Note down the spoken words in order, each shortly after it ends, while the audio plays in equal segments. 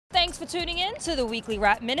Thanks for tuning in to the Weekly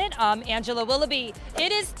Wrap Minute. I'm Angela Willoughby.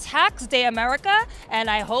 It is Tax Day, America, and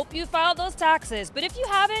I hope you filed those taxes. But if you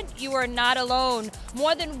haven't, you are not alone.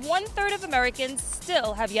 More than 1/3 of Americans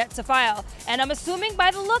still have yet to file. And I'm assuming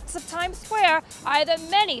by the looks of Times Square, either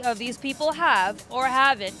many of these people have or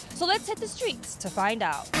haven't. So let's hit the streets to find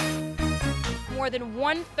out. More than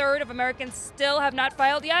 1/3 of Americans still have not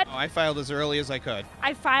filed yet. I filed as early as I could.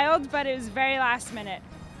 I filed, but it was very last minute.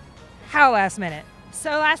 How last minute?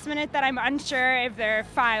 So last minute that I'm unsure if they're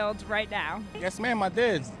filed right now. Yes, ma'am, I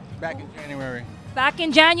did. Back in January. Back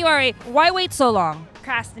in January. Why wait so long?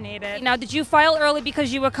 Procrastinated. Now, did you file early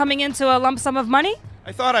because you were coming into a lump sum of money?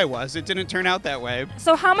 I thought I was. It didn't turn out that way.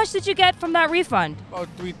 So how much did you get from that refund? About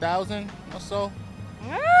 3,000 or so.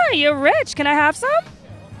 Ah, you're rich. Can I have some?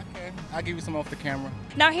 Okay, I'll give you some off the camera.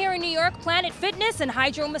 Now here in New York, Planet Fitness and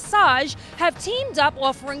Hydro Massage have teamed up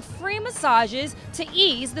offering free massages to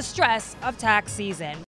ease the stress of tax season.